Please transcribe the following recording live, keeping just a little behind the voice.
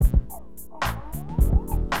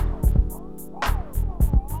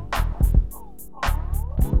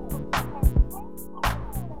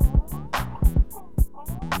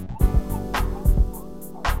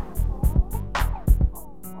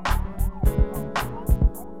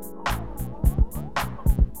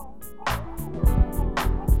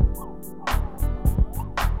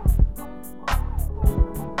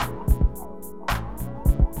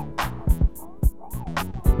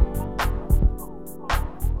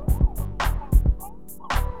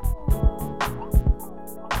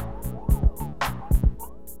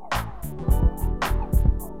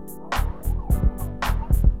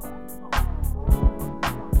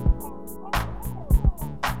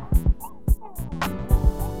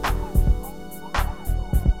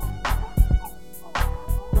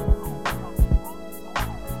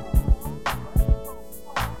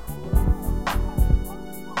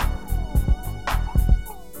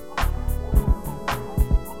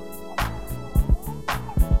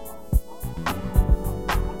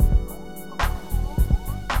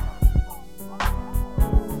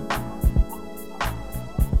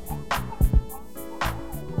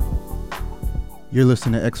You're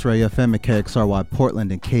listening to X-Ray FM at KXRY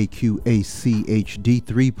Portland and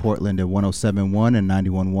KQACHD3 Portland at 107.1 and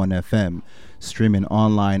 91.1 FM. Streaming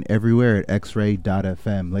online everywhere at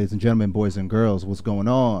xray.fm. Ladies and gentlemen, boys and girls, what's going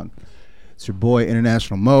on? It's your boy,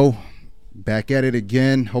 International Mo. Back at it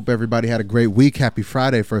again. Hope everybody had a great week. Happy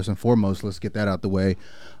Friday, first and foremost. Let's get that out the way.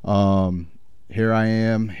 Here I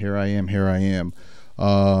am.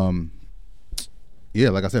 Yeah,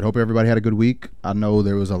 like I said, hope everybody had a good week. I know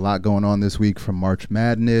there was a lot going on this week, from March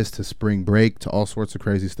Madness to spring break to all sorts of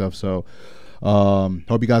crazy stuff. So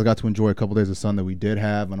hope you guys got to enjoy a couple days of sun that we did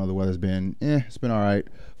have. I know the weather's been, it's been all right,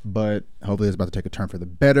 but hopefully it's about to take a turn for the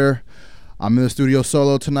better. I'm in the studio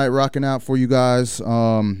solo tonight, rocking out for you guys.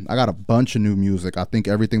 I got a bunch of new music. I think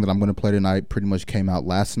everything that I'm going to play tonight pretty much came out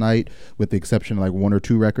last night, with the exception of like one or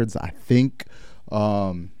two records, I think.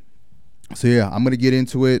 So yeah, I'm going to get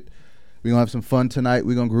into it. We're going to have some fun tonight.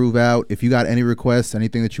 We're going to groove out. If you got any requests,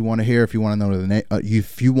 anything that you want to hear, if you want to know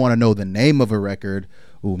the name of a record,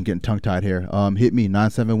 ooh, I'm getting tongue-tied here, hit me,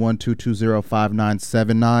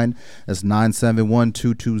 971-220-5979. That's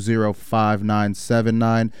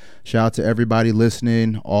 971-220-5979. Shout out to everybody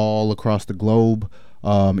listening all across the globe,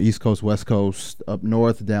 East Coast, West Coast, up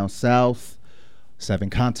north, down south,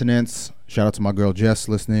 7 continents. Shout out to my girl Jess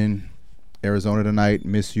listening, Arizona tonight.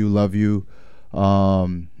 Miss you, love you.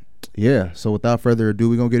 Yeah, so without further ado,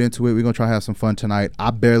 we're going to get into it. We're going to try to have some fun tonight. I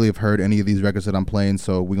barely have heard any of these records that I'm playing,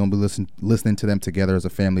 so we're going to be listening to them together as a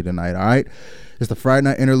family tonight, all right? It's the Friday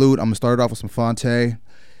Night Interlude. I'm going to start it off with some Fonte.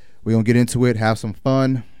 We're going to get into it, have some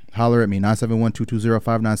fun. Holler at me,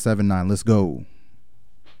 971-220-5979. Let's go.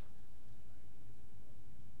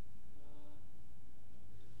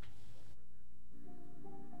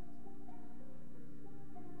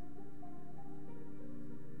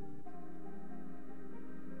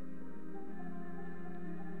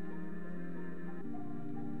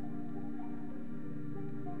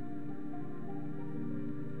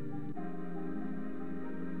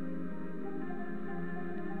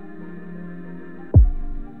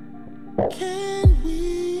 Can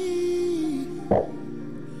we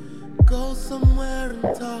go somewhere and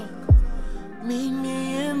talk? Meet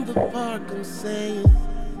me in the park, I'm saying.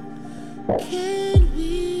 Can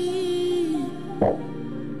we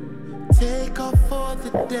take off for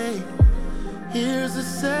the day? Here's a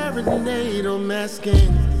serenade, I'm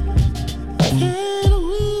asking. Can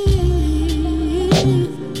we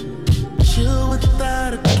chill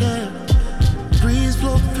without a care? Breeze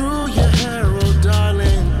blow through your hair, oh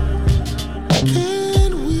darling.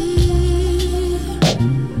 Can we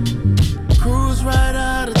cruise right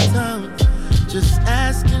out of town? Just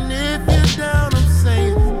asking if you're down, I'm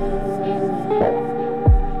saying.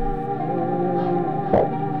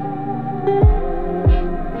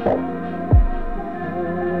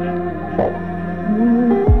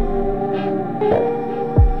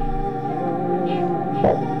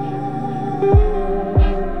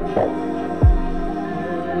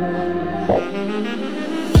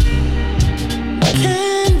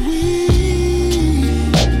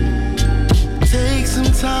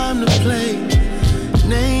 Time to play.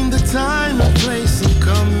 Name the time and place and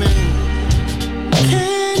come in.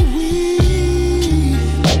 Can we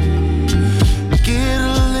get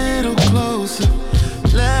a little closer?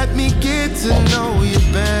 Let me get to know you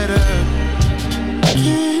better.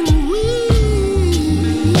 Can we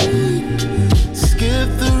skip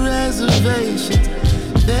the reservation?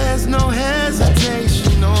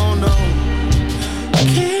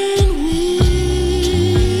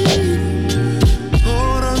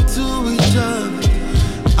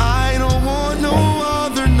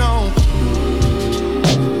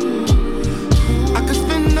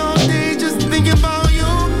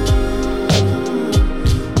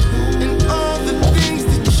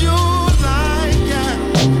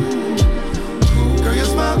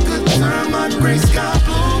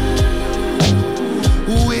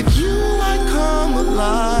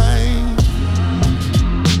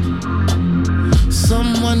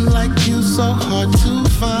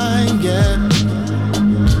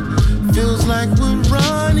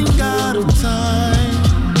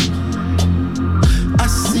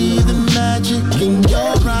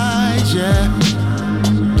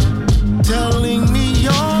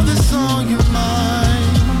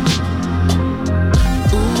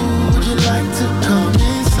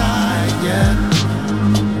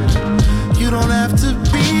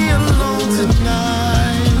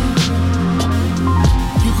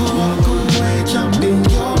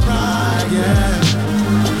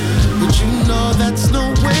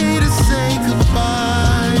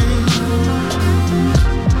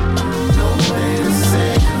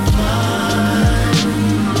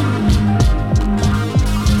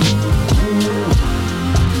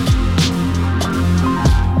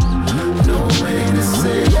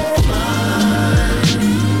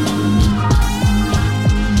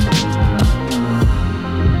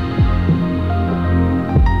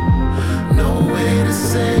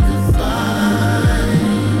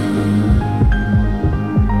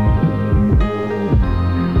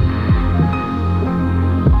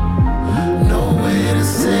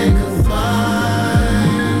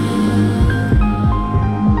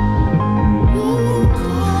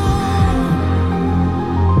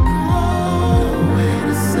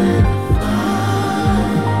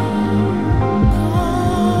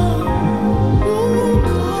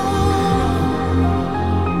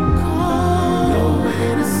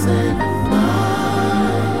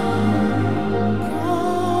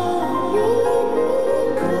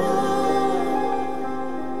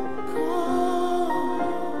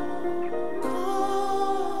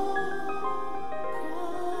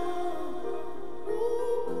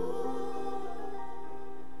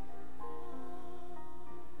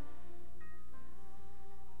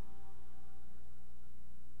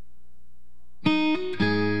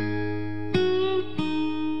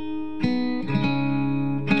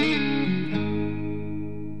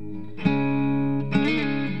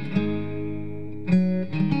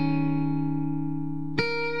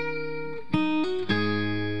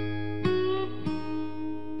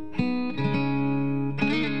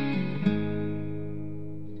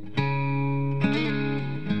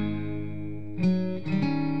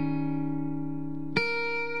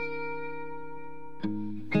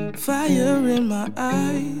 Fire in my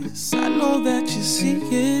eyes, I know that you see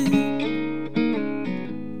it.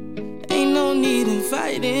 Ain't no need in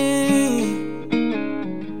fighting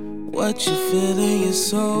what you feel in your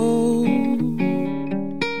soul.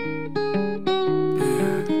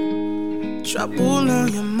 Trouble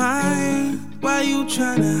on your mind, why you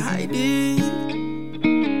tryna hide it?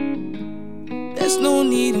 There's no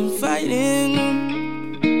need in fighting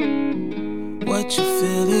what you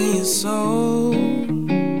feel in your soul.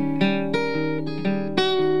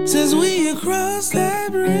 Since we across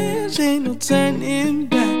that bridge, ain't no turning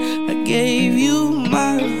back. I gave you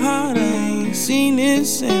my heart, I ain't seen it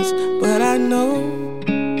since. But I know,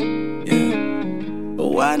 yeah,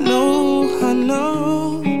 oh I know.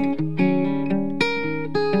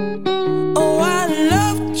 Oh, I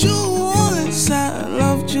loved you once, I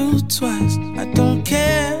loved you twice. I don't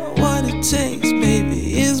care what it takes,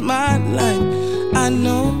 baby, it's my life. I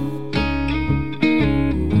know.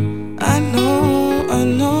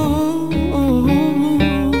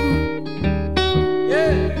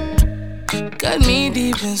 Got me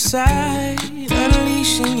deep inside,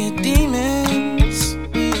 unleashing your demons.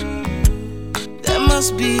 There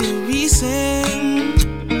must be a reason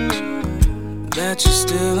that you're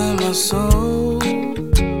still in my soul.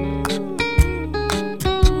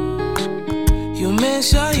 You make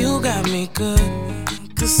sure you got me good,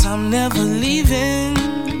 'cause I'm never leaving.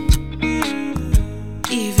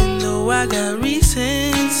 Even though I got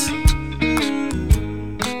reasons,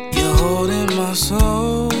 you're holding my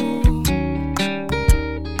soul.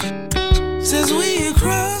 Since we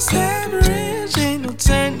across that bridge, ain't no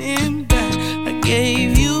turning back. I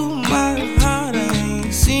gave you my heart, I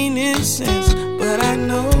ain't seen it since. But I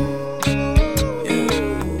know,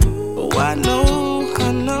 yeah, oh I know.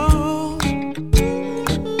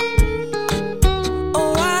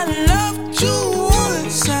 Oh, I loved you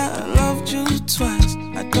once, I loved you twice.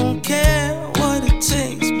 I don't care what it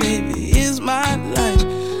takes, baby, it's my life.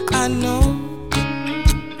 I know.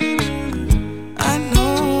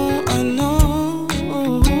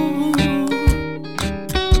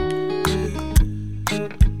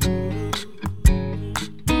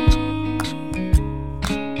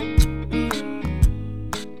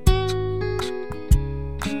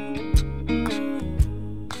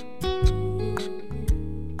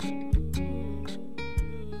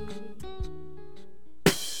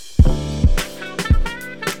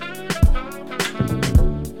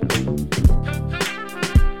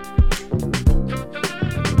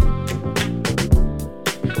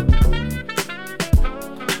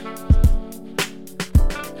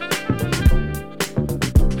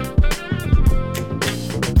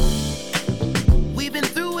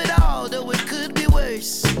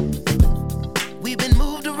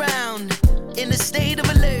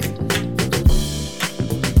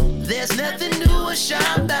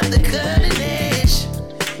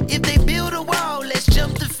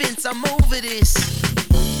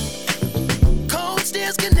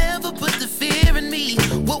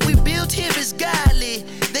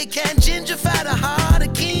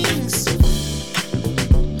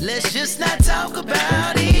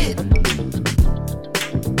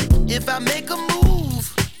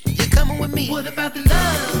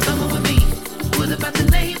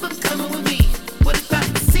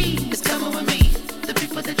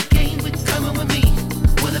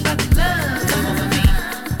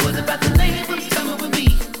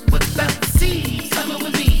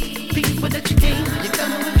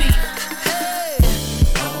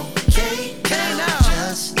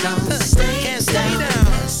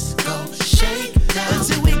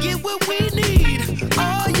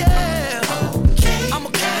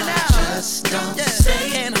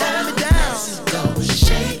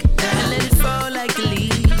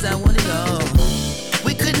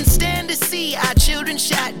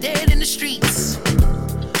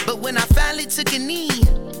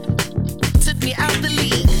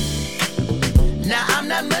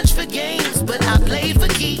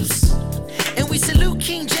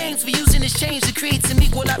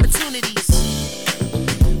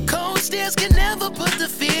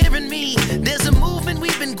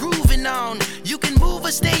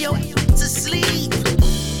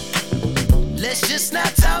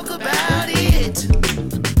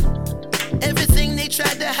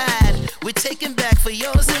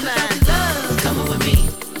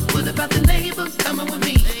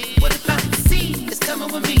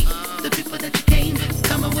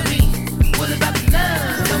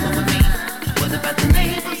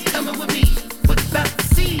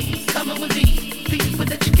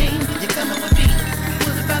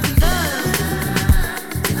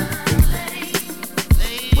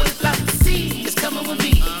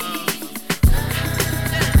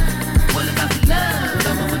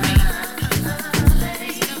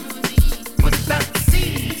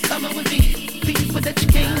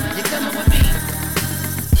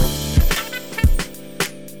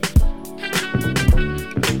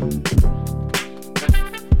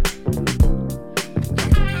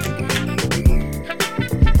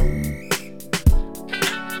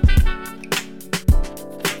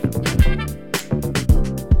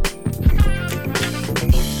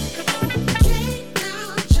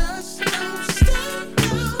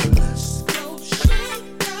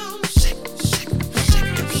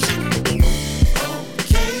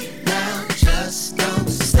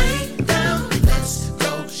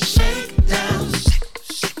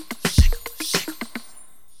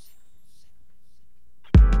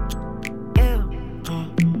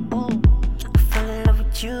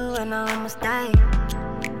 dying.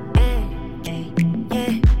 Yeah, yeah,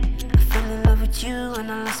 yeah. I fell in love with you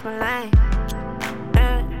and I lost my life.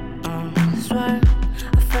 Swear,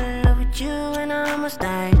 I fell in love with you and I almost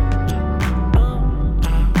died.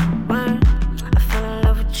 I fell in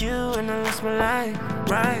love with you and I lost my life.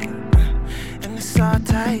 Right, and it's all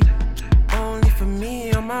tight. Only for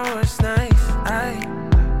me on my worst nights. And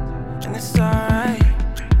it's alright.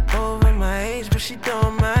 Over my age, but she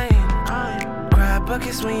don't mind. Cry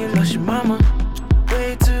buckets when you lost your mama.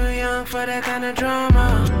 Way too young for that kind of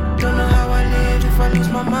drama. Don't know how I live if I lose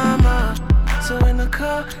my mama. So in the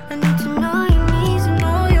car, I need to know your needs and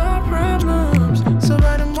all your problems. so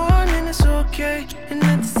by the morning it's okay. And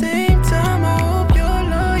at the same time I hope you're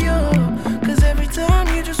loyal. Cause every time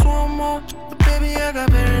you just want more. But baby I got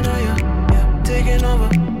paranoia, yeah, taking over,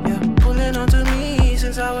 yeah, pulling onto me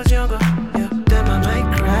since I was younger, yeah. Then I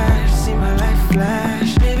might crash, see my life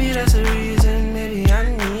flash. Maybe that's the reason, maybe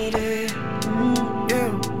I need it.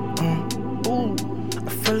 Yeah, ooh, I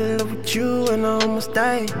fell in love with you and I almost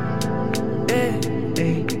died. Yeah,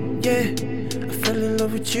 yeah, I fell in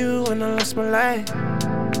love with you and I lost my life.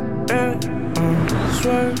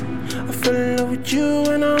 Swear, I fell in love with you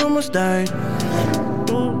and I almost died.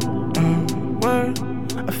 Word,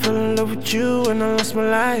 I fell in love with you and I lost my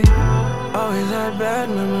life. Always had bad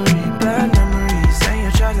memories. And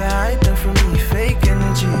you tried to hide them from me, fake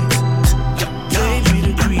energy. Baby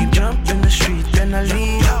the creep, jump in the street, then I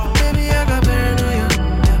leave. Baby I got paranoia,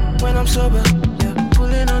 yeah, when I'm sober, yeah,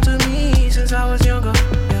 pulling onto me since I was younger,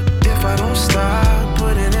 yeah. If I don't stop,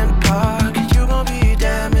 put it in park, you gon' be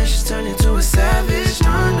damaged, turn into a savage. Yeah,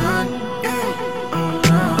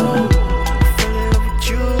 I fell in love with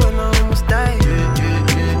you and I almost died.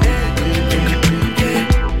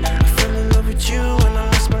 I fell in love with you and I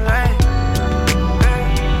lost my life.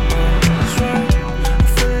 Swear, I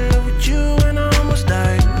fell in love with you and I almost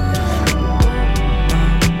died.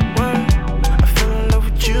 I fell in love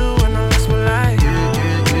with you and I lost my life.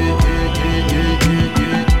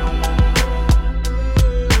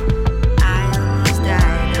 I almost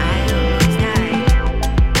died.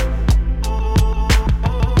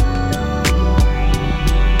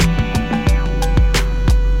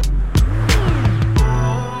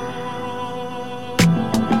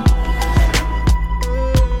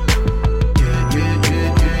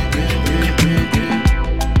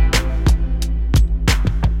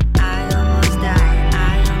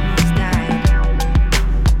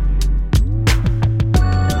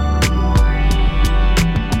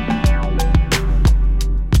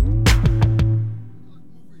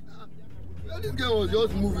 This girl was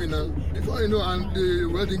just moving now. Before you know, and the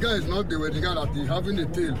wedding guy is not the wedding guy that is having a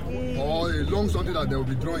tail or a long something that they will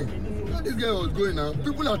be drawing. This girl was going now.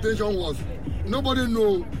 People's attention was, nobody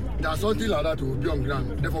know that something like that will be on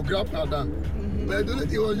ground. They for grab her down. But the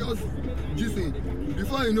lady was just gising.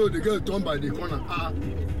 Before you know, the girl turned by the corner.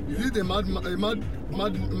 Is it a madness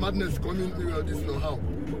coming this know how?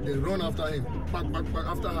 They run after him, back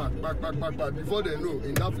after her, back. Before they know,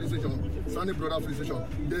 in that police station, Sunny Brother police station,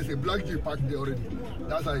 there's a black Jeep parked there already.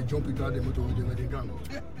 That's how he jumped into the motor with the wedding gang.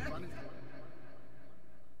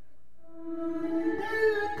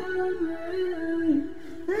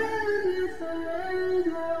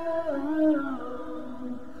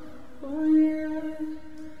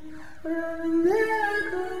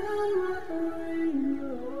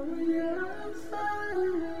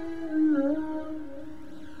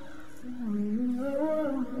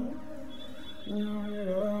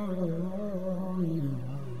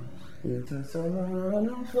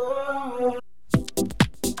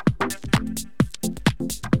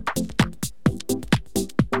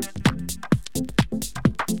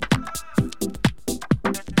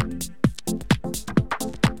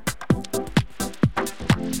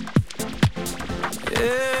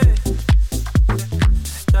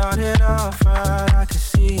 Started off right, I can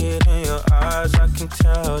see it in your eyes. I can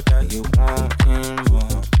tell that you want him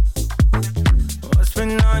more. What's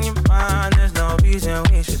been on your mind? There's no reason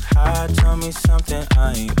we should hide. Tell me something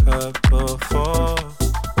I ain't heard before.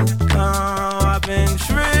 Oh, I've been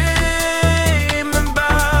dreaming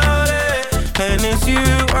about it, and it's you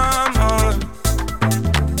I'm on.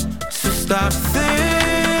 So stop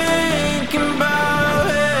thinking about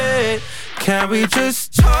it. Can we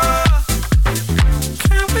just talk?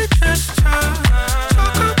 Can we just talk?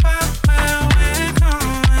 Talk about where we're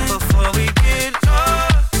going before we get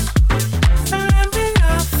lost. And let me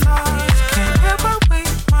your thoughts. Can't ever wait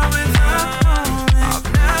while we're not knowing. I've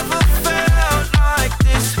never felt like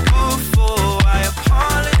this before. I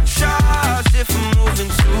apologize if I'm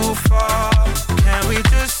moving too far. Can we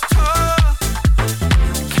just talk?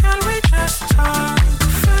 Can we just talk?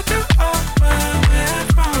 Figure out where we're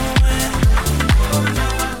going.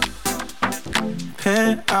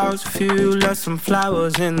 Penthouse view, left some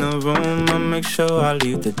flowers in the room. I'll make sure I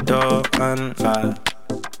leave the door unlocked.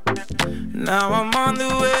 Now I'm on the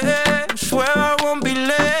way, swear I won't be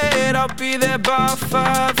late. I'll be there by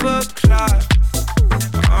 5 o'clock.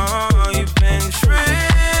 Oh, you've been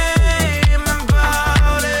dreaming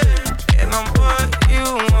about it, and I'm what you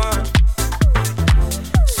want.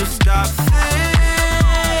 So stop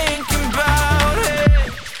thinking about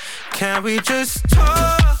it. Can we just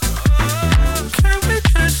talk? Can we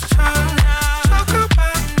just talk? Talk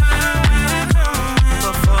about where we're going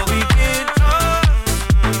before we get lost.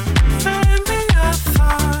 Find me our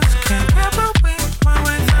thoughts. Can't get what we want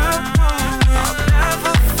without knowing. I've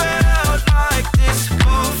never felt like this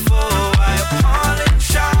before. I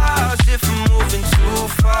apologize if I'm moving too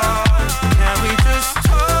far. Can we just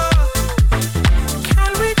talk?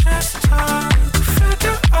 Can we just talk?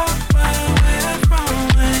 Figure out where we're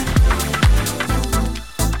growing.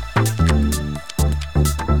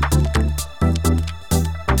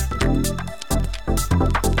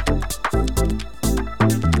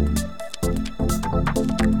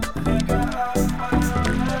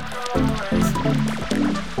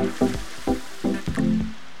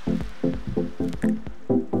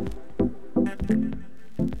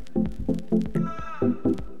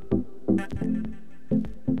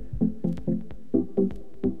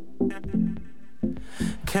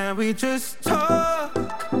 Can we just talk?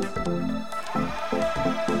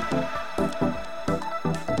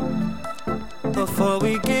 Before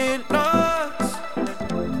we get lost.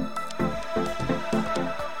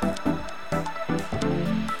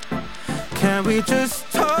 Can we just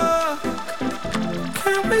talk?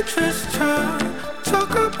 Can we just talk?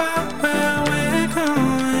 Talk about where we're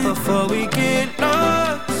going before we get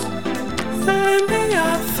lost. Find me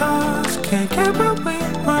our thoughts. Can't get what we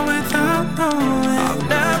want without knowing. I've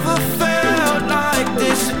never felt like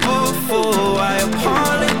this before. I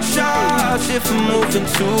apologize if I'm moving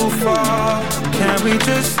too far. Can we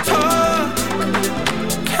just talk?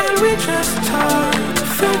 Can we just talk?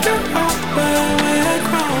 Figure out where we're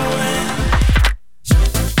growing.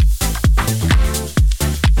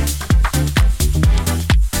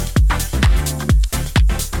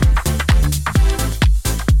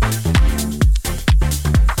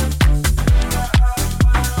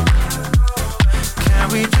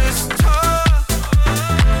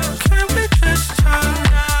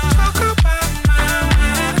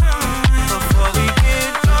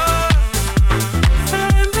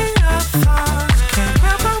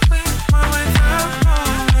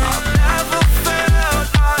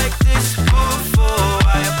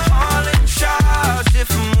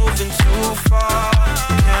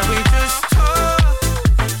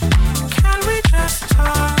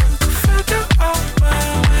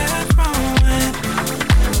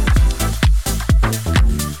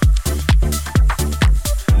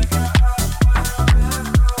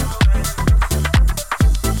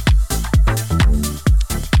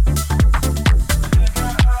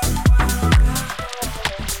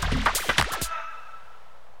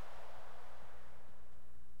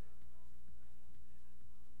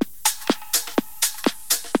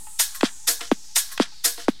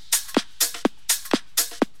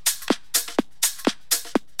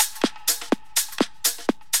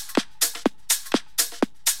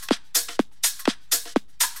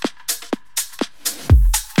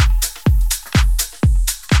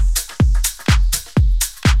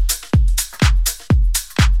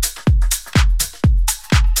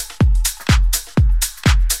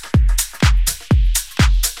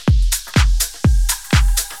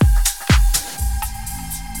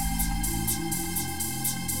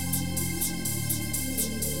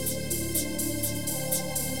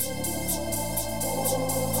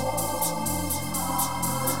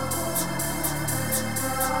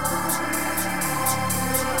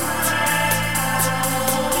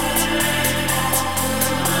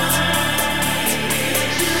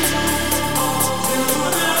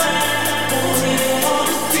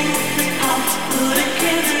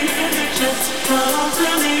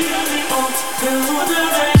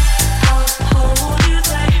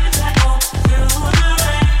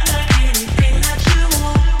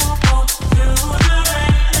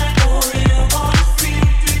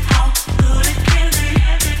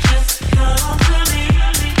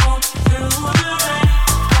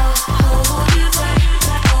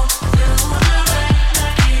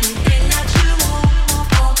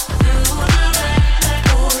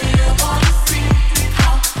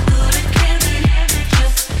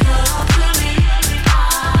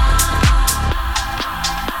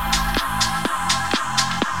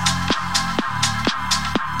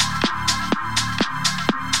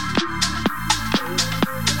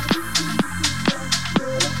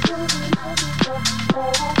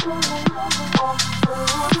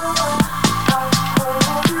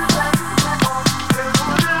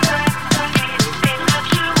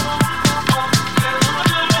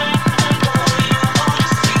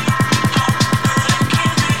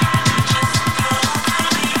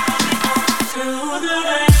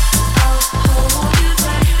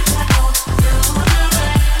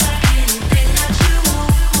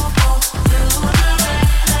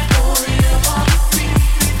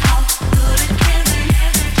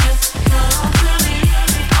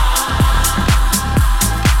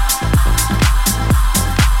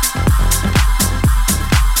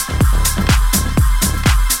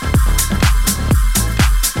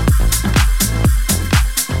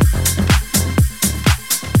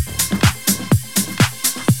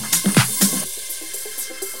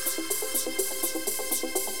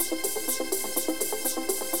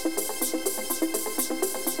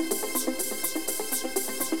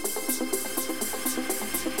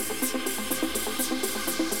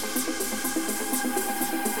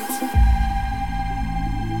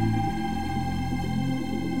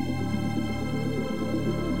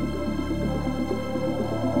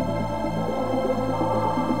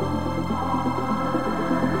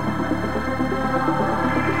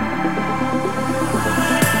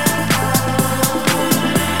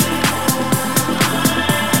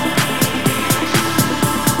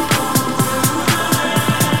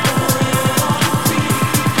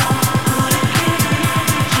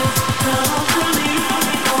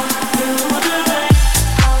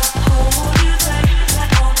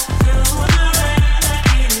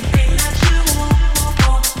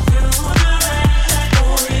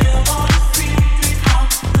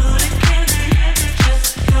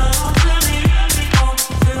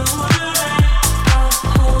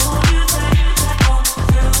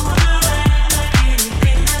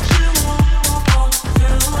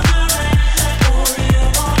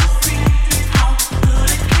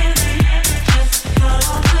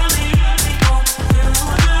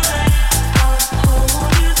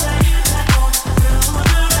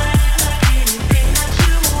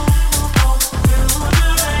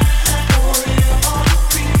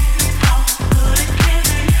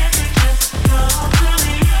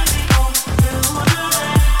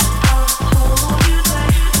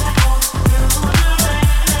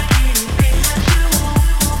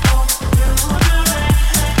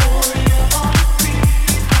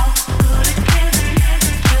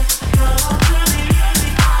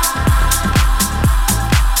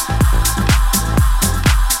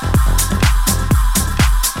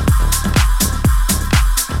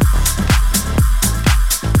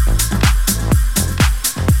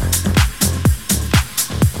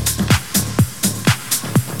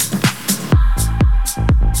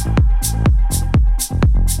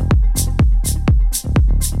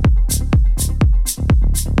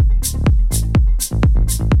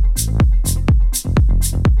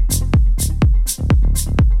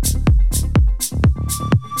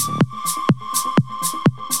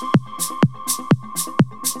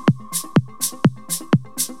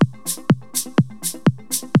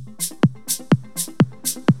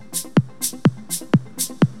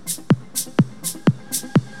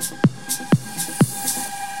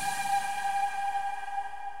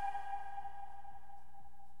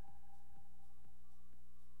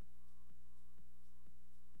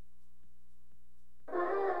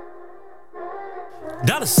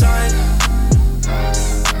 dollar sign.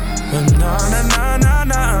 But no, no, no, no,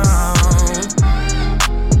 no.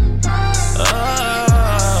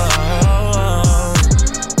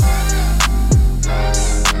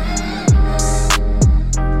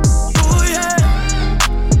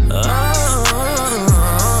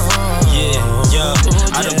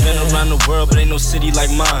 But ain't no city like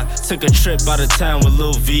mine. Took a trip out of town with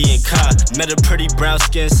Lil V and Kai. Met a pretty brown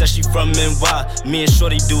skin, said she from NY. Me and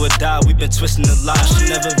Shorty do or die, we been twisting the lie. She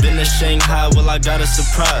never been to Shanghai, well I got a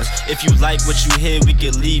surprise. If you like what you hear, we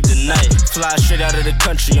could leave tonight. Fly straight out of the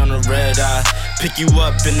country on a red eye. Pick you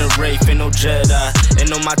up in the Wraith, ain't no Jedi.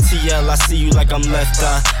 And on my TL, I see you like I'm left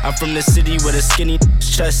eye. I'm from the city with a skinny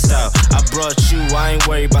chest out. I brought you, I ain't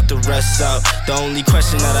worried about the rest out. The only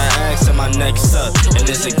question that I ask, am my next up? And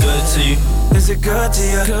is it good to you? Is it good to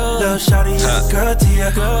you? Little shawty, is it good to you?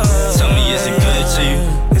 Tell me, is it good to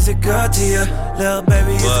you? Is it good to you? Little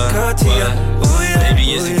baby, is it good to you? Ooh, yeah.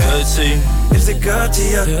 Baby, is it good to you? Is it good to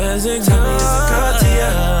you? Tell me, is it good to you?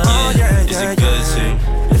 Yeah, is it good to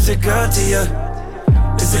you? Is it good to you?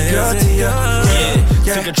 Is it good to you?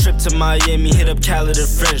 Yeah. Took a trip to Miami, hit up Khaled and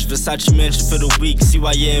French. Versace mansion for the week,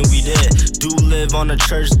 CYA and we there. Do live on a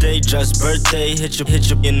church day, just birthday. Hit you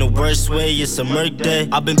in the worst way, it's a murk day.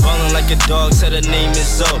 I've been ballin' like a dog, said her name is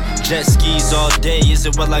Zoe. Jet skis all day, is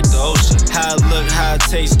it wet like the ocean? How it look, how it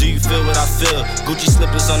taste, do you feel what I feel? Gucci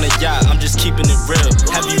slippers on the yacht, I'm just keeping it real.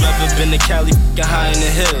 Have you ever been to Cali, f***ing high in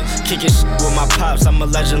the hills? Kicking shit with my pops, I'm a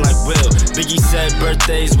legend like Will. Biggie said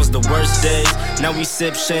birthdays was the worst days. Now we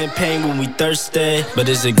sip champagne when we thirsty. But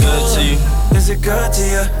is it good to you? Is it good to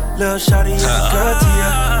you? Little shawty, is it good to you?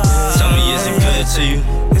 Tell me, is it good to you?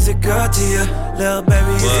 Is it good to you? Little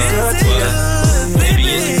baby, is it good to you? Baby,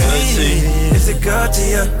 is it good to you? Is it good to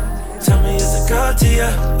you? Tell me, is it good to you?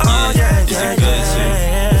 Oh yeah, is it good to you?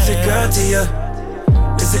 Is it good to you?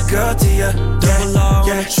 Is it good to you? Double R on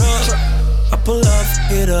the truck. I pull up,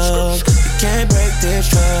 get up. You can't break this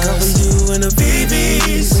trust. Cover you in the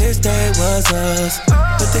VVs. Wish they was us,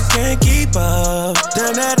 but they can't keep up.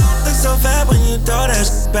 Damn, that looks so fat when you throw that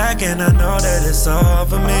shit back, and I know that it's all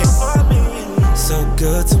for me. So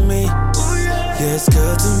good to me. Yeah, it's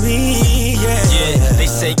good to me. Yeah. They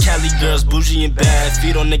say Cali girls bougie and bad,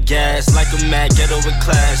 feet on the gas like a Mac, ghetto with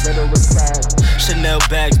class. Chanel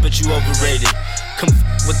bags, but you overrated. Come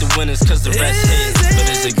with the winners, cause the rest hate. But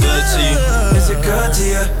is it good to you? Is it good to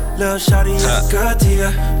you? Little shawty, is it good to you?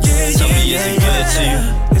 Tell me, is it good to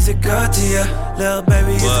you? Is it good to you? Little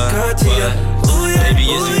baby, is it good to you? Baby,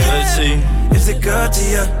 is it good to you? Is it good to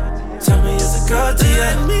you? Tell me, is it good to you?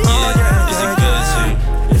 Yeah, is it good to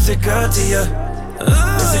you? Is it good to you?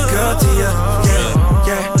 Is it good to you?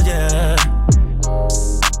 Yeah.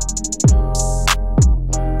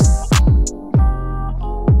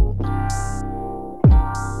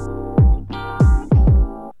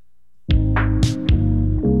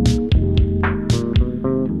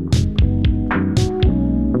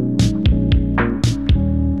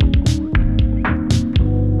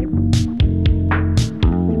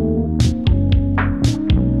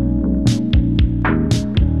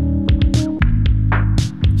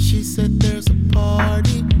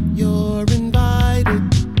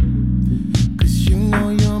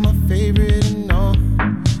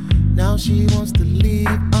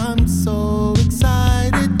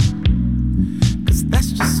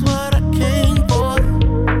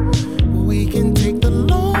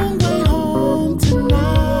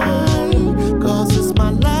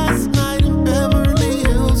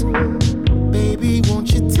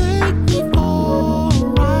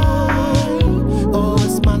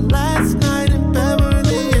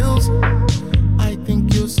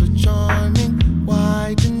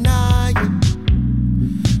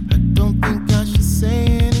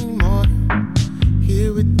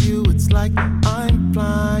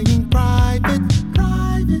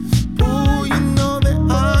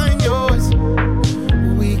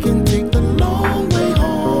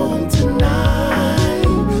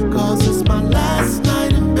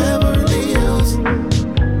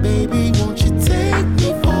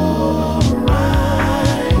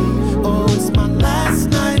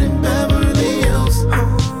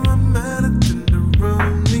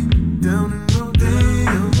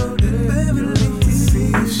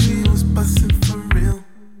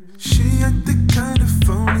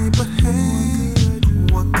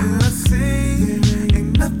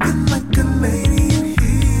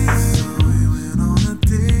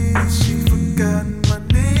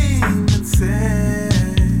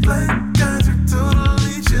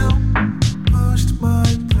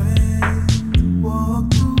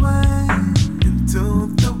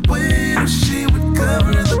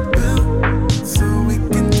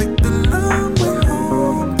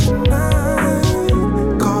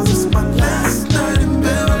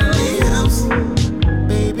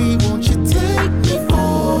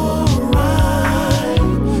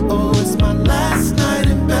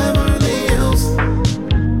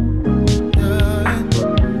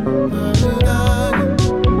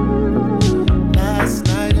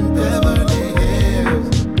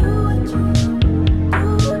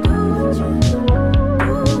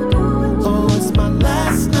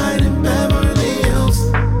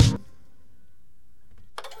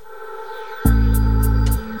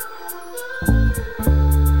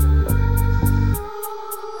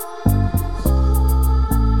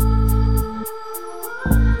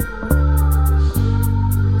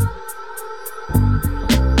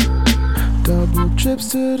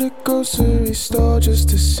 to the grocery store just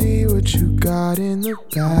to see what you got in the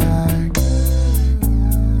bag.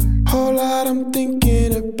 Whole lot I'm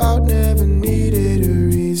thinking about, never needed a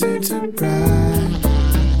reason to brag.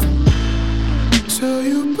 So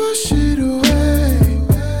you push it away,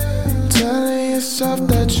 telling yourself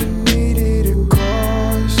that you needed a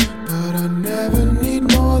cause. But I never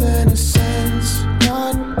need more than a sense,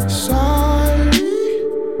 not sorry.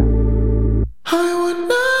 I want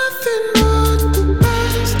nothing but the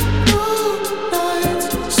best, no nights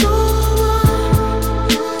sober.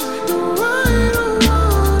 No, I don't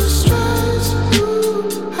wanna stress you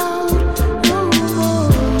out no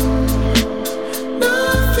more.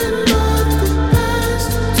 Nothing but the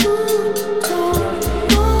best to come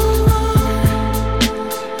over.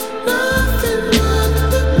 Nothing but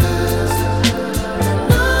the best.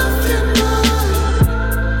 Nothing but.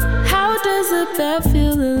 How does a bed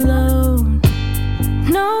feel alone?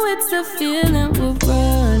 No, it's the feeling we're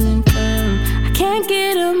running from. I can't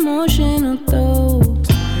get emotional though,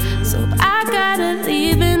 so I gotta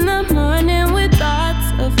leave in the morning with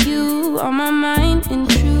thoughts of you on my mind. In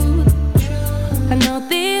truth, I know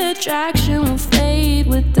the attraction will fade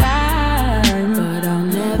with time, but I'll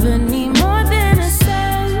never need more than a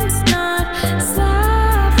sense, not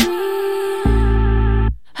sorry.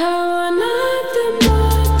 I want nothing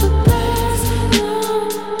but the best, no,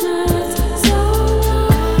 not sorrow.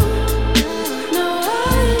 No, I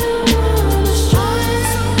don't wanna stress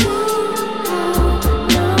you out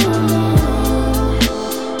no more.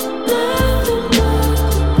 Nothing but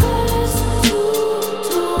the best to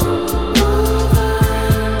come over.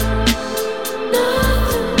 Nothing but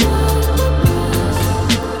the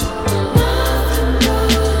best. Nothing but. Nothing but the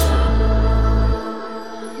best.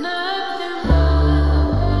 Nothing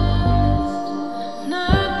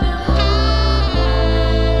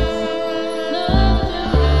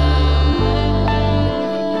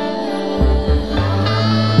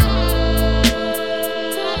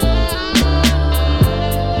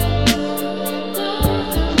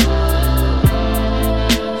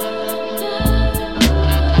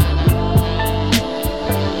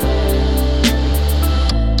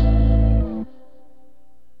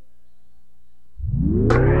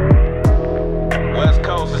West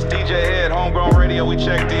Coast, it's DJ Head, Homegrown Radio. We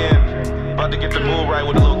checked in. About to get the move right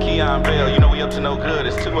with a little Keon Bell. You know we up to no good.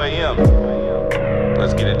 It's 2 a.m.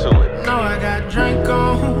 Let's get into it. No, I got drink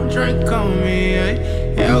on me, yeah.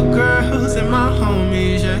 Your girls and my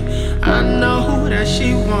homies, yeah. I know that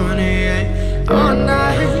she want it, yeah. All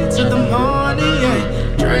night till the morning, yeah.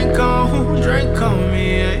 Drink on me,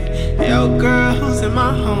 yeah. Your girls and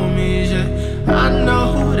my homies, yeah. I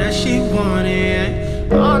know that she want it,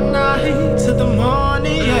 yeah. All night till the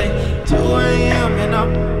morning, yeah. 2 a.m. and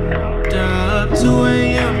I'm up. 2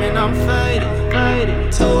 a.m. and I'm faded.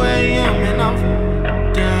 2 a.m. and I'm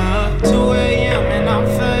up. 2 a.m. and I'm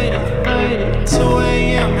faded. 2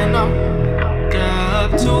 a.m. and I'm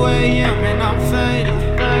up. 2 a.m. and I'm faded.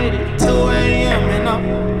 2 a.m. and I'm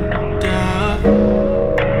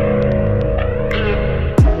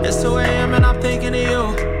up. It's 2 a.m. and I'm thinking of you.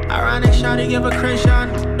 Ironic shawty give a crazy shot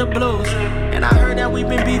the blues. And I heard that we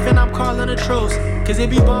been beefing, I'm calling a truce. Cause it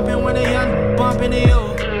be bumping when they young bumping to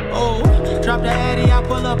you. Oh, drop the addy, I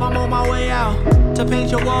pull up, I'm on my way out. To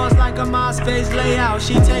paint your walls like a MySpace layout.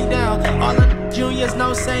 She take down all the juniors,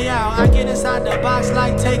 no say out. I get inside the box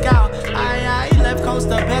like takeout. I left coast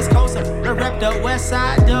to best coast, the rep the west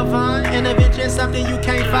side, divine intervention, something you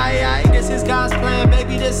can't fight. This is God's plan,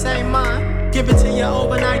 baby, this ain't mine. Give it to you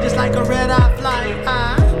overnight, just like a red-eye flight.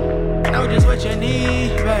 I know just what you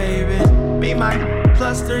need, baby. Be my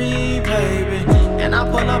 +3, baby. And I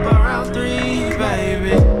pull up around 3,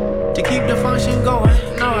 baby. To keep the function going.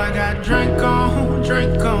 No, I got drink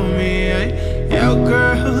on me, yeah. Your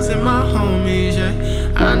girls and my homies, yeah.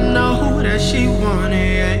 I know that she want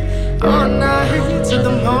it, yeah. All night till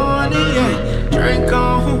the morning, yeah. Drink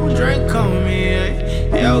on me,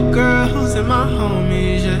 yeah. Your girls and my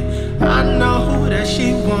homies, yeah. I know that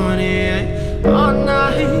she want it, yeah. All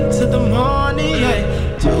night till the morning,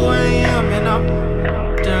 yeah. 2 a.m. and I'm up.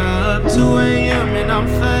 2 a.m. and I'm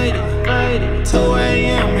faded. 2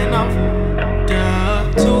 a.m. and I'm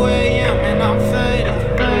up. 2 a.m. and I'm faded.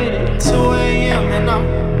 2 a.m. and I'm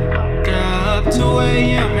up. 2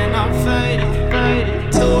 a.m. and I'm faded.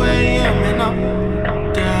 2 a.m. and I'm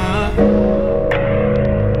up.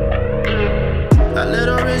 A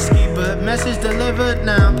little risky, but message delivered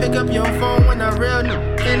now. Pick up your phone when a real new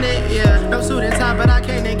in it, yeah. No suit and tie, but I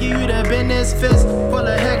can't give you the business. Fist full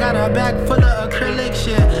of hair, got a bag full of acrylic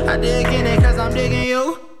shit. I dig in it cause I'm digging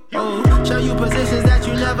you. Ooh, show you positions that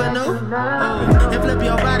you never knew. And flip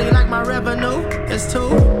your body like my revenue. It's 2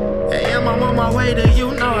 a.m. I'm on my way to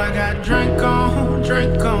you. Know I got drink on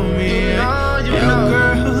me. You know,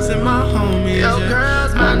 girls and my homies. Yo,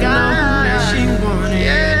 girls, my guy. That she want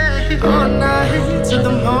it. All night to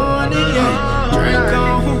the morning. Yeah.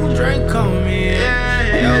 Drink on me.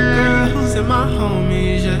 Yo, girls and my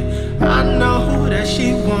homies. Yeah. I know that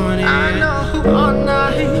she want it. I know. All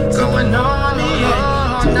night going on me. Yeah.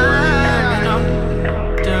 All night. And I'm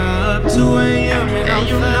up 2 a.m. and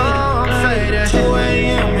you know I'm faded. 2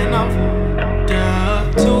 a.m. and I'm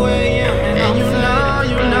up 2 a.m. and you know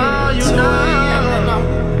 2 a.m. and I'm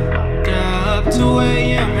up 2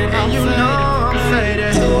 a.m. and you know I'm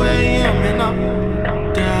faded. 2 a.m. and I'm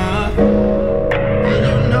up and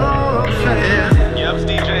you know I'm faded. Yep, it's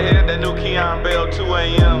DJ Head, that new Keon Bell, 2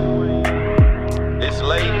 a.m. It's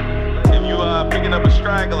late. If you picking up a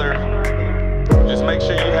straggler, just make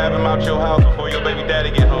sure you have him out your house before your baby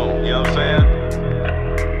daddy get home. You know what I'm saying?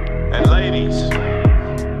 And ladies,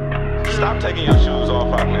 stop taking your shoes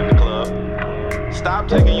off out in the club. Stop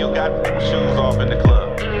taking your goddamn shoes off in the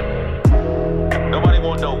club. Nobody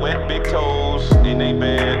want no wet big toes in their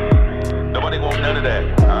bed. Nobody want none of that,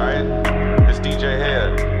 alright? It's DJ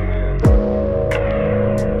Head.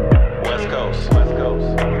 West Coast.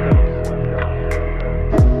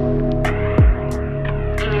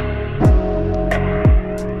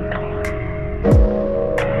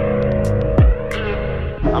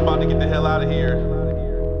 I'm about to get the hell out of here.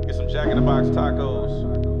 Get some Jack in the Box tacos.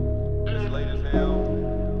 It's late as hell.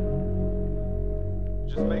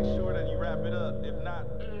 Just make sure that you wrap it up. If not,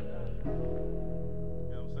 you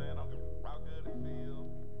know what I'm saying? How good it feel.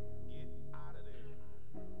 Get out of there.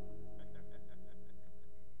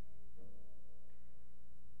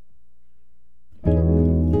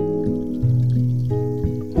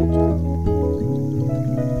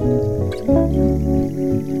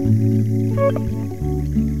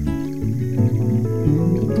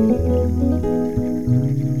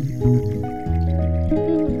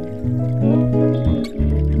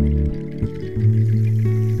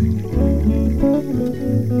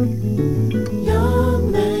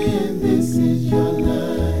 Young man, this is your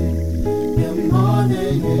life. You're more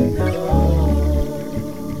than you know.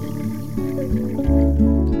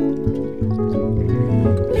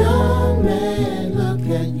 Young man, look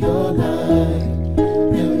at your life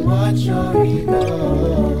and watch your ego.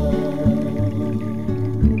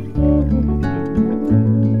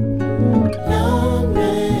 Young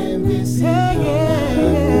man, this is your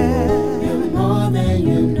life. You're more than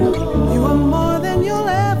you know. You are more than you'll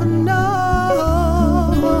ever know.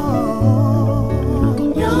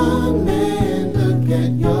 Young man, look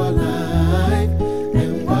at your life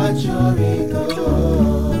and watch your ego.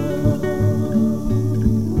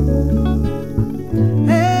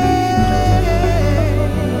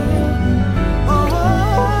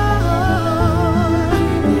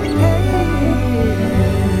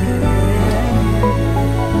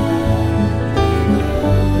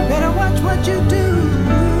 Better watch what you do.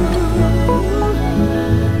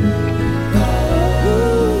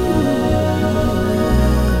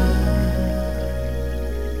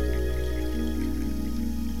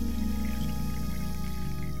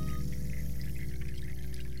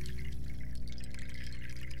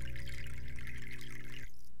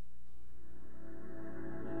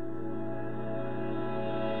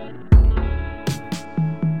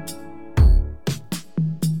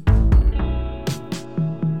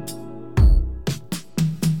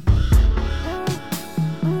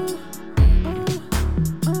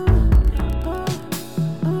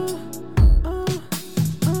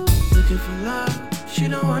 Looking for love, she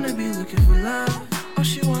don't wanna be looking for love. All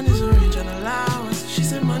she want is a range and allowance. She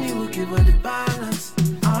said money will give her the balance.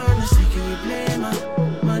 Honestly, can we blame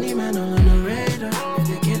her? Money man all on the radar. If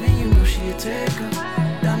they're giving you no, she a taker.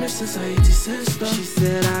 Damage society system. She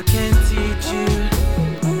said I can't teach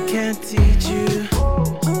you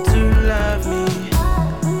to love me,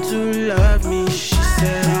 to love me. She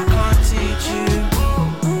said I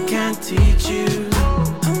can't teach you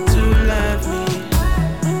to love me.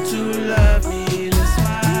 That's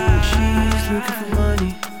why she's looking for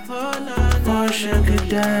money, for a sugar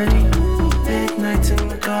daddy. Late nights in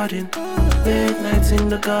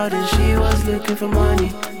the garden, she was looking for money,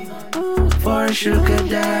 for a sugar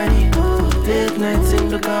daddy. Late nights in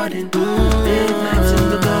the garden,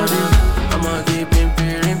 I'ma keep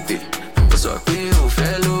pimpy. Sọ pé o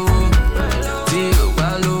fẹ́ lówó, tí o bá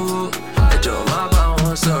lówó, ẹjọ́ má bá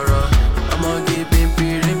wọn sọ̀rọ̀. I'ma keep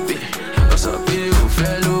pimpy. Sọ pé o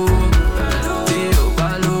fẹ́ lówó, tí o bá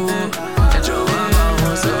lówó, ẹjọ́ má bá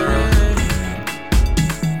wọn sọ̀rọ̀.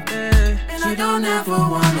 She don't ever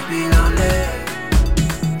wanna be lonely.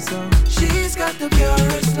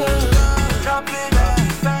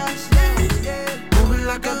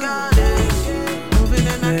 Moving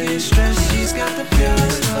and I get stressed, she's got the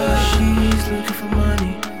purest love. She's looking for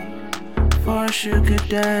money, for a sugar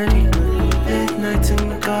daddy. Late nights in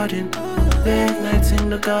the garden, late nights in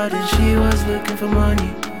the garden. She was looking for money,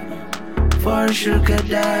 for a sugar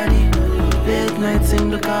daddy. Late nights in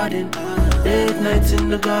the garden, late nights in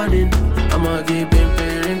the garden. I'ma get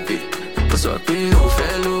pimpy. Ó sọ pé ó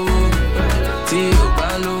fẹ́ lówó, tí ó bá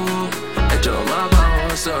lówó, ẹjọ́ má bá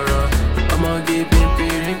wọn sọ̀rọ̀. I'ma get pimpy.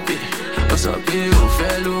 Ó sọ pé ó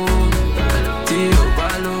fẹ́ lówó, tí ó bá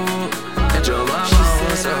lówó, ẹjọ́ má bá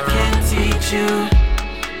wọn sọ̀rọ̀. I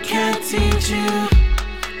can't teach you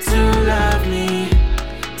to love me,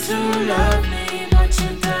 but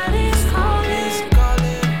your daddy's calling,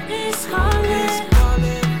 he's calling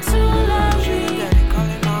to love me,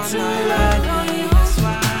 to love me. That's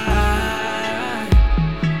why.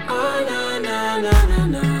 Oh na na na na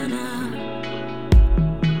na na.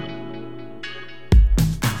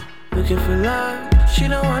 Looking for love, she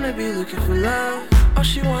don't wanna be looking for love. All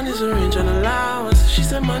she want is a range and allowance. She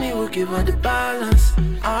said money will give her the balance.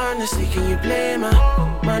 Honestly, can you blame her?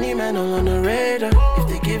 Money man all on the radar. If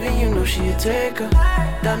they giving you no, she a taker.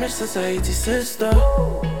 Damage society sister.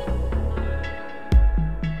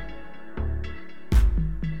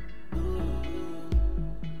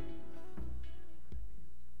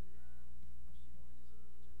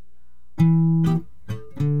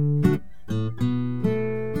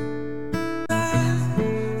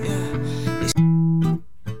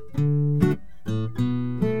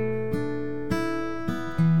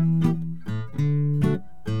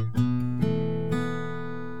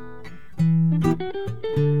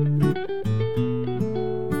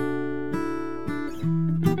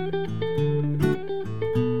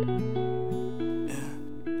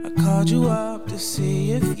 Called you up to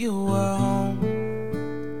see if you were home.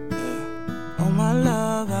 Yeah. Oh my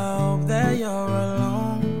love, I hope that you're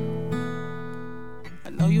alone. I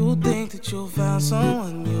know you think that you found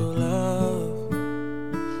someone you love,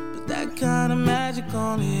 but that kind of magic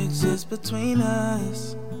only exists between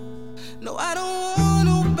us. No, I don't want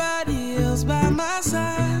nobody else by my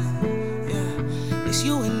side. Yeah, it's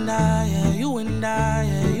you and I, yeah, you and I,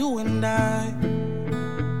 yeah, you and I.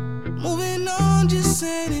 Moving on just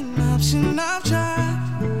ain't an option I've tried.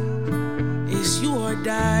 It's you or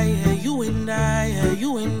die, yeah, you and I, yeah,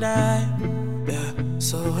 you and I. Yeah,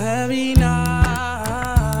 so every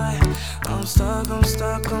night I'm stuck,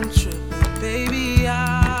 I'm tripping. Baby,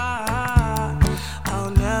 I'll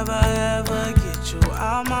never ever get you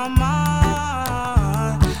out my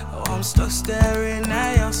mind. Oh, I'm stuck staring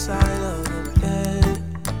at your side of the bed.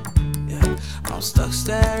 Yeah, I'm stuck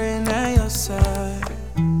staring at your side.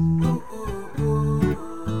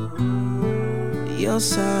 Your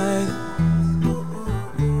side.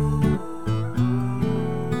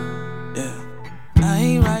 Yeah, I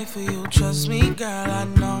ain't right for you, trust me, girl, I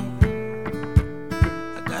know.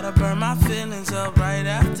 I gotta burn my feelings up right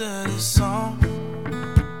after this song.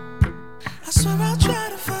 I swear I'll try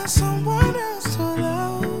to find someone else to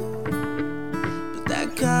love, but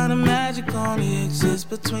that kind of magic only exists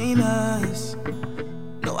between us.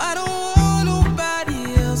 No, I don't want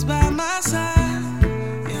nobody else by my side.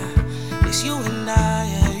 It's you and I,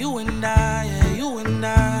 yeah, you and I, yeah, you and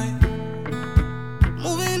I.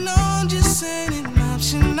 Moving on just ain't an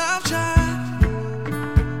option I've tried.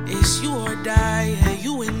 It's you or die, yeah,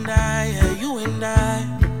 you and I, yeah, you and I.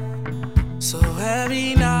 So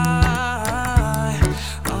every night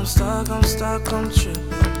I'm stuck, I'm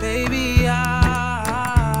tripping. Baby,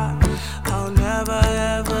 I'll never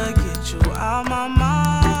ever get you out my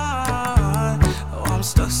mind. Oh, I'm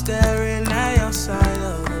stuck staring at your side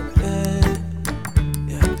of the bed.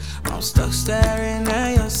 Yeah, I'm stuck staring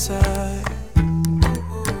at your side.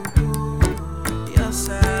 Your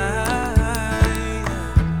side.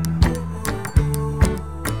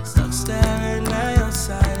 Stuck staring at your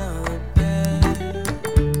side of the bed.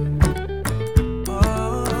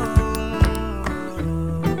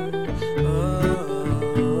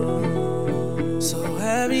 So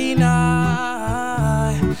every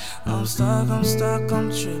night I'm stuck, I'm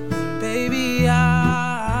tripping. Baby,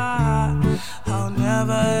 I'll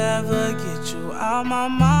never ever get you out my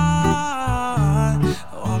mind.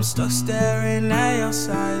 Oh, I'm stuck staring at your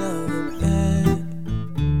side of the bed.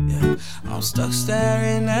 Yeah, I'm stuck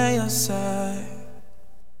staring at your side.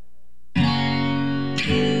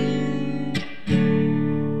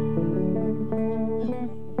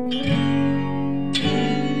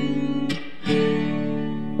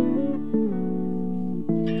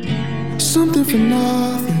 Something for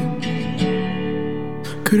nothing.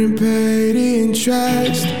 Couldn't pay the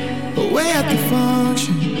interest. Away at the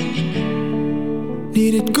function.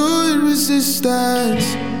 Needed good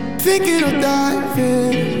resistance. thinking of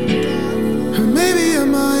diving. Or maybe I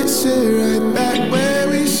might sit right back where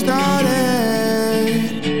we started.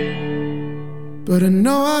 But I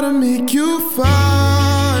know how to make you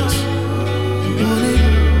fast.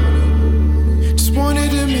 Just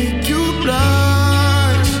wanted to make you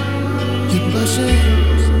blush. You're blushing,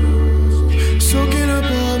 soaking up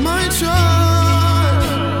all my trust.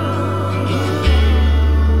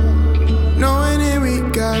 Knowing that we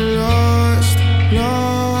got lost.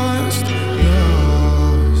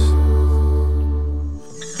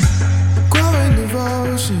 Growing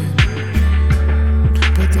devotion,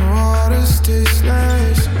 but the water's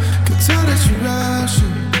tasteless. Could tell that you're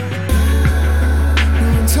rushing,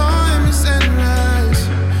 knowing time is endless.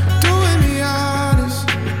 Doing me honest,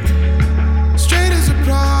 straight as a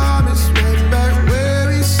promise, right back where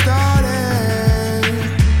we started.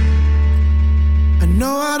 I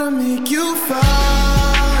know how to make you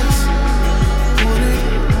fast.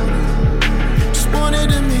 Just wanted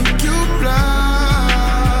to make you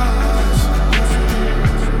blush,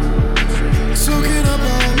 soaking up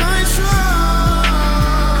all my trust.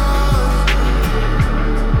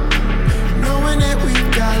 Knowing that we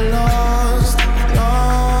got lost.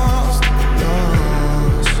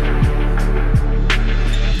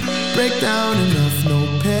 Breakdown enough, no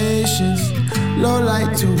patience. Low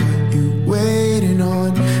light to what you waiting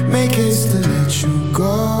on. Make haste to let you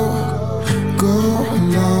go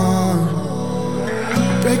along.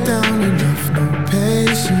 Breakdown enough, no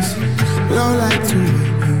patience. Low light to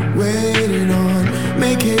what you waiting on.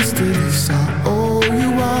 Make haste to this, I owe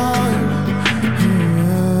you one.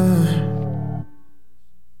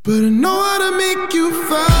 But I know how to make you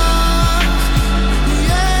fast.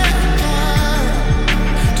 Yeah.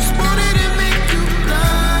 Just wanted to make you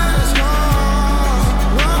blush.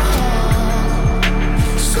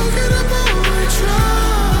 Soaking up all my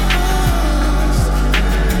trust.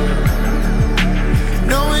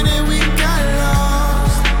 Knowing that we got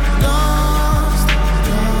lost.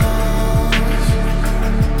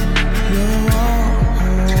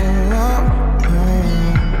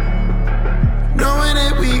 Knowing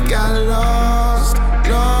that we got lost.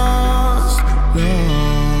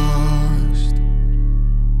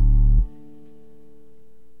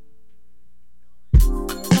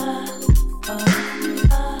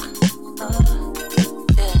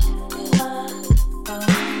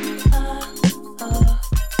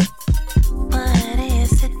 What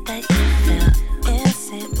is it that you feel? Is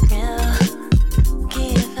it real?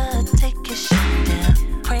 Give or take a shit down.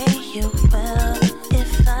 Pray you will.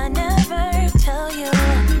 If I never tell you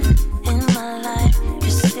in my life, you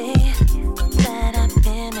see that I've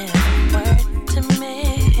been a word to me.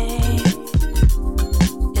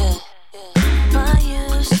 Yeah. Why you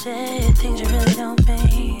say things you really don't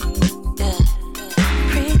mean? Yeah.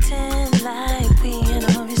 Pretend like we in a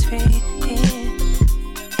movie screen.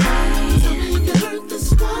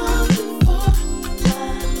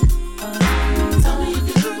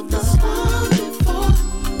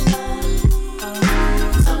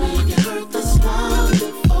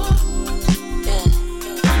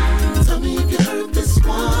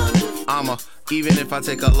 Even if I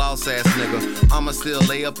take a loss ass nigga, I'ma still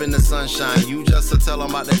lay up in the sunshine. You just to tell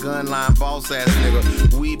 'em about the gun line, boss ass nigga.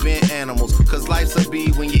 We been animals, cause life's a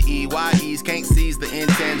bee when you EYEs can't seize the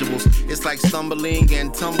intangibles. It's like stumbling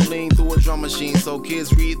and tumbling through a drum machine, so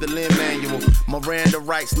kids read the Lynn manual. Miranda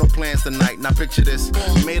writes, no plans tonight. Now picture this,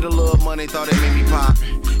 made a little money, thought it made me pop.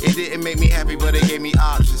 It didn't make me happy, but it gave me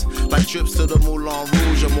options, like trips to the Moulin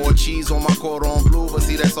Rouge or more cheese on my cordon bleu. But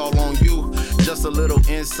see, that's all on you. Just a little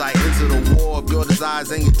insight into the war of your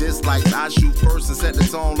desires and your dislikes. I shoot first and set the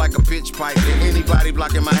tone like a pitch pipe. And anybody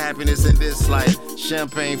blocking my happiness in this life,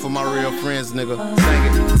 champagne for my real friends, nigga. Sing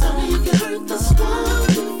it. Tell me if you heard this one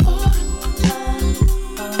before.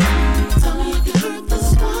 Tell me if you heard this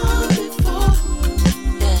one before.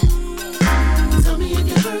 Yeah. Tell me if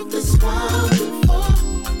you heard this one before.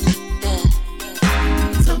 Yeah.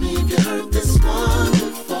 Tell me if you heard this one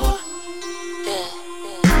before. Yeah.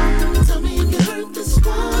 Tell me if you heard this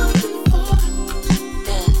one before.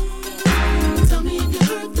 Yeah. Tell me if you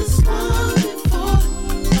heard this one before.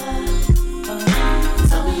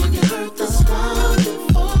 Tell me if you heard this one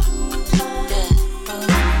before. Yeah.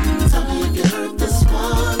 Tell me if you heard this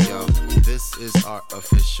one. Yo, this is our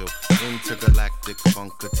official intergalactic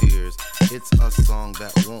funketeers. It's a song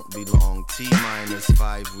that won't be long.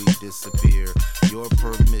 T-5 we disappear. Your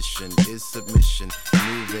permission is submission.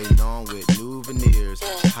 Moving on with new veneers.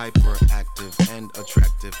 Hyperactive and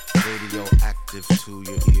attractive. Radioactive to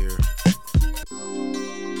your ear.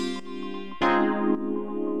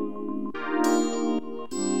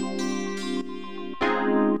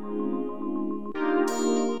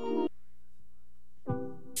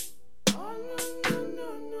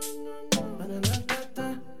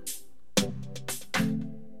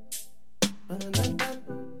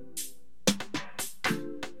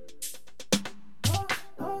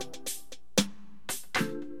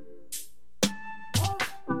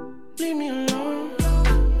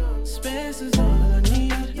 Space is all I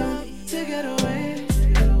need to get away,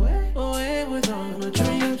 away with all my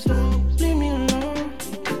dreams. Leave me alone.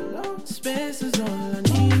 Space is all I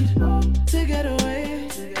need to get away,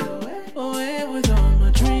 away with all my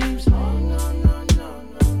dreams.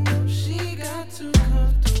 She got too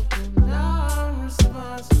comfortable, now I'm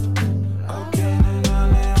responsible. Okay, then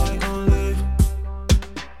we gon' live.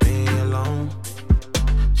 Being alone.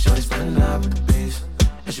 Shorty starting out with the bass,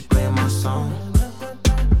 and she playing my song.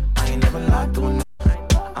 I ain't never lied to a n***,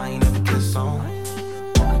 I ain't never kissed on.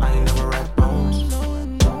 I ain't never rap bones,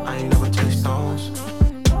 I ain't never chased stones.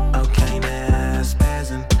 Okay, now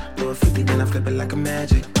spazzing. Do a 50, then I flip it like a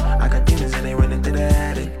magic. I got demons and they running through the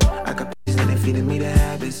attic. I got bitches and they feeding me the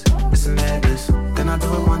habits. It's a madness. Then I do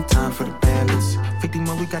it one time for the bandits. 50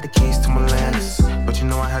 more, we got the keys to my Landis. But you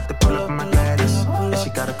know I had to pull up in my Gladys. And she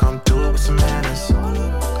gotta come through with some manners.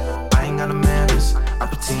 I ain't got no manners. I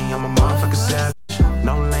pretend I'm a motherfucking savage.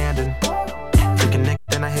 No landing. Freaking nigga,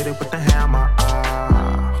 then I hit it with the hammer.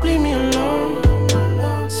 Leave me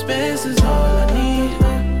alone. Space is all I need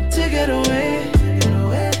to get away,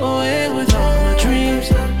 away with all my dreams.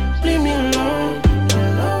 Leave me alone.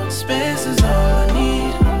 Space is all I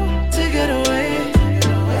need to get away,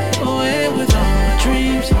 away with all my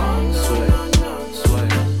dreams.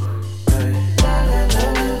 Sweat. Hey.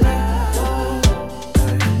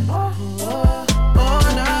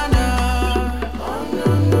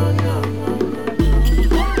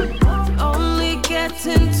 Only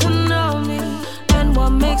getting to know me and what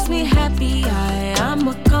makes me happy. I am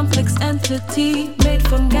a complex entity made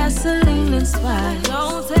from gasoline and spice.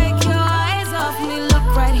 Don't take your eyes off me.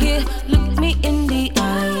 Look right here, look me in the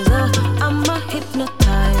eyes. I'm a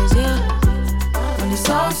hypnotize, yeah. When it's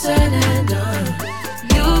all said and done,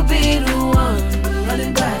 you'll be the one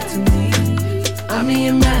running back to me. I'm in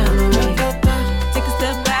your memory. Take a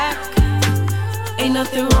step back, ain't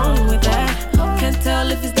nothing wrong with that. Can't tell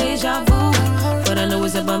if it's deja vu, but I know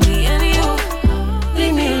it's about me and you.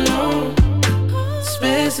 Leave me alone.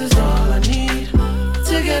 Space is all I need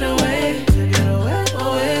to get away,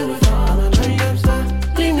 away with all my dreams.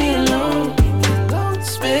 Leave me alone.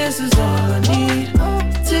 Space is all I need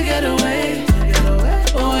to get away,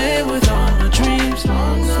 away with all my dreams.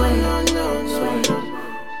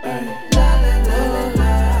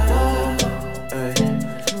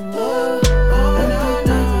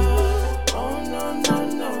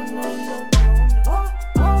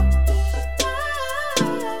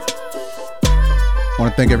 I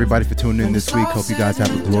want to thank everybody for tuning in this week. Hope you guys have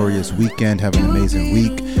a glorious weekend. Have an amazing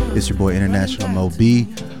week. It's your boy International Mo B.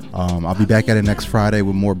 I'll be back at it next Friday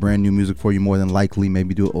with more brand new music for you, more than likely.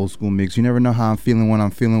 Maybe do an old school mix. You never know how I'm feeling when I'm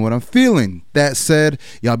feeling what I'm feeling. That said,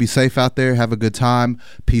 y'all be safe out there. Have a good time.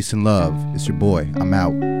 Peace and love. It's your boy. I'm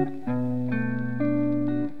out.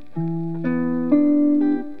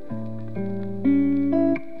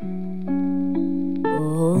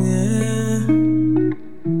 Oh yeah,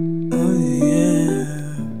 oh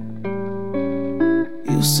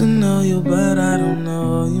yeah. Used to know you, but I don't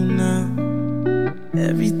know you now.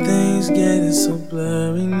 Everything's getting so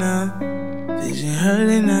blurry now. Vision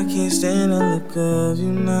hurting, I can't stand the look of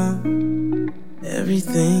you now.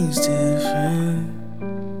 Everything's different.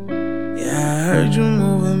 Yeah, I heard you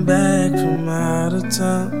moving back from out of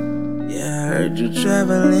town. Yeah, I heard you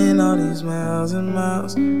traveling all these miles and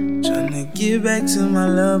miles. Tryna get back to my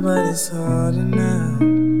love, but it's harder now.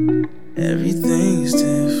 Everything's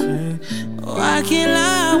different. Oh, I can't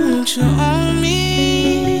lie, I want you on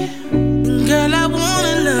me. Girl, I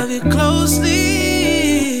wanna love you closely.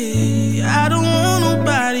 I don't want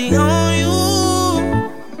nobody on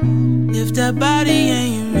you. If that body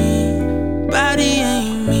ain't me, body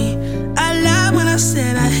ain't me. I lied when I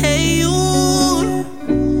said I hate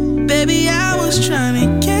you. Baby, I was trying to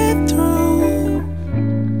get through.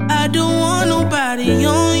 I don't want nobody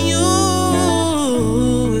on you.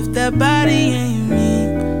 If that body ain't me,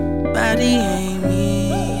 body ain't me,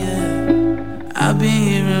 yeah. I've been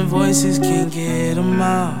hearing voices, can't get them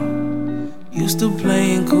out. Used to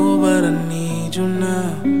playing cool, but I need you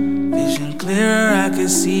now. Vision clearer, I can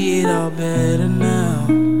see it all better now.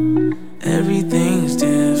 Everything's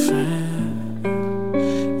different.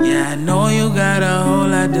 Yeah, I know you got a whole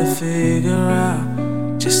lot to figure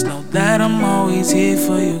out. Just know that I'm always here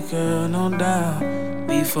for you, girl, no doubt.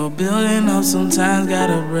 Before building up, sometimes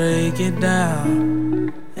gotta break it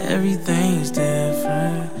down. Everything's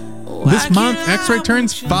different. This month, X-Ray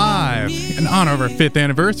turns 5. In honor of our 5th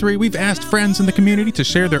anniversary, we've asked friends in the community to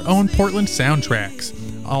share their own Portland soundtracks.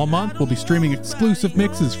 All month, we'll be streaming exclusive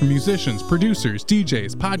mixes from musicians, producers,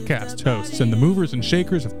 DJs, podcast hosts, and the movers and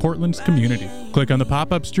shakers of Portland's community. Click on the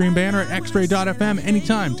pop-up stream banner at xray.fm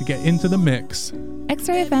anytime to get into the mix.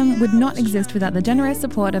 X-Ray FM would not exist without the generous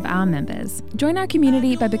support of our members. Join our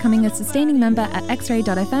community by becoming a sustaining member at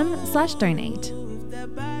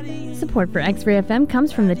xray.fm/donate. Support for X-Ray FM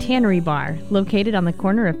comes from the Tannery Bar. Located on the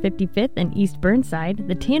corner of 55th and East Burnside,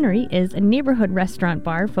 the Tannery is a neighborhood restaurant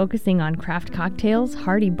bar focusing on craft cocktails,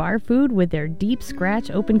 hearty bar food with their deep scratch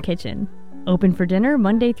open kitchen. Open for dinner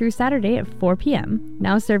Monday through Saturday at 4 p.m.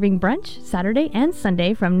 Now serving brunch Saturday and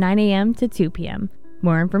Sunday from 9 a.m. to 2 p.m.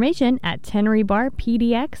 More information at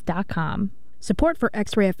tannerybarpdx.com. Support for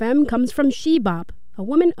X-Ray FM comes from Shebop, a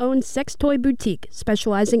woman-owned sex toy boutique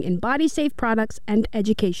specializing in body-safe products and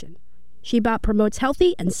education. Shebop promotes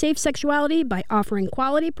healthy and safe sexuality by offering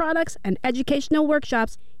quality products and educational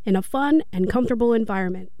workshops in a fun and comfortable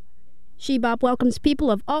environment. Shebop welcomes people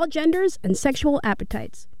of all genders and sexual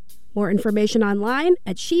appetites. More information online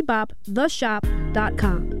at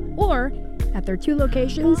sheboptheshop.com or at their 2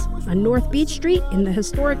 locations on North Beach Street in the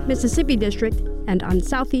historic Mississippi District and on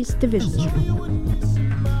Southeast Division Street.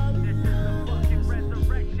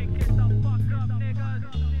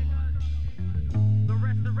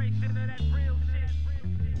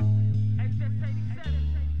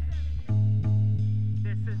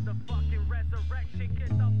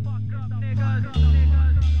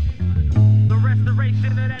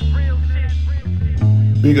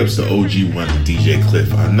 Big ups to OG1 and DJ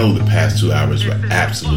Cliff. I know the past 2 hours were absolutely